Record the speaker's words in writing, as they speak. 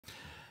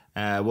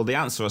Well, the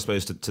answer, I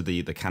suppose, to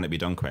the can it be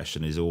done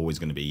question is always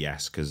going to be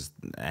yes, because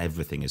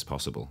everything is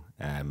possible.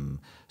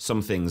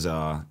 Some things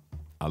are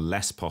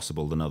less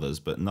possible than others,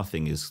 but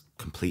nothing is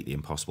completely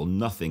impossible.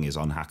 Nothing is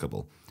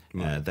unhackable.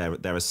 Right.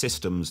 There are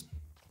systems,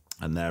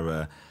 and there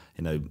are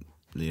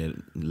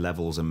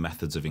levels and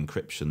methods of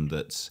encryption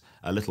that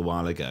a little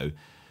while ago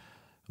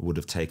would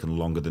have taken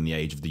longer than the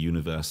age of the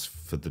universe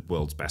for the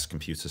world's best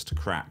computers to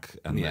crack,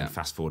 and then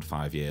fast forward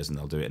 5 years and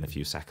they'll do it in a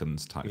few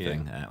seconds type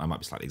thing. I might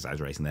be slightly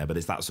exaggerating there, but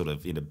it's that sort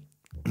of,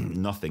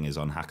 nothing is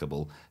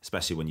unhackable,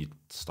 especially when you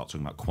start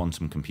talking about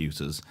quantum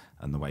computers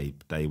and the way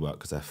they work,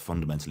 because they're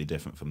fundamentally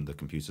different from the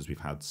computers we've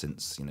had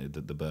since,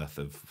 the birth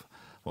of,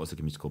 what was the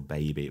computer called,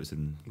 Baby? It was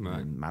in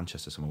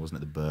Manchester somewhere,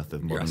 wasn't it? The birth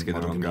of modern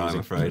computing. I'm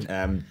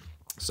afraid.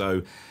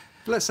 So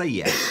let's say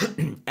yes.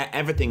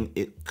 Everything,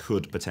 it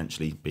could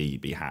potentially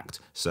be hacked.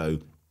 So,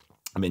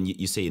 I mean,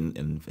 you see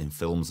in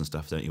films and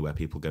stuff, don't you, where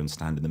people go and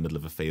stand in the middle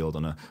of a field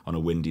on a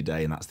windy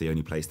day, and that's the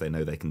only place they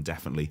know they can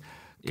definitely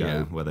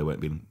go where they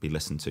won't be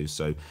listened to.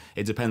 So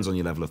it depends on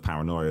your level of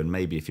paranoia, and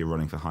maybe if you're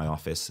running for high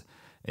office,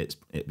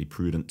 it'd be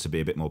prudent to be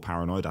a bit more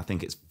paranoid. I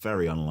think it's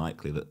very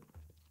unlikely that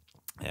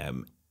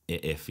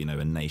if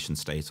a nation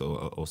state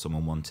or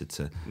someone wanted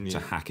to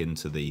hack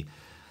into the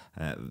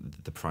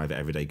private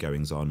everyday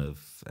goings on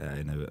of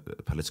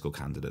a political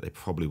candidate, they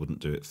probably wouldn't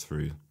do it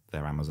through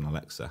their Amazon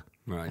Alexa.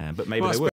 Right. But maybe they would.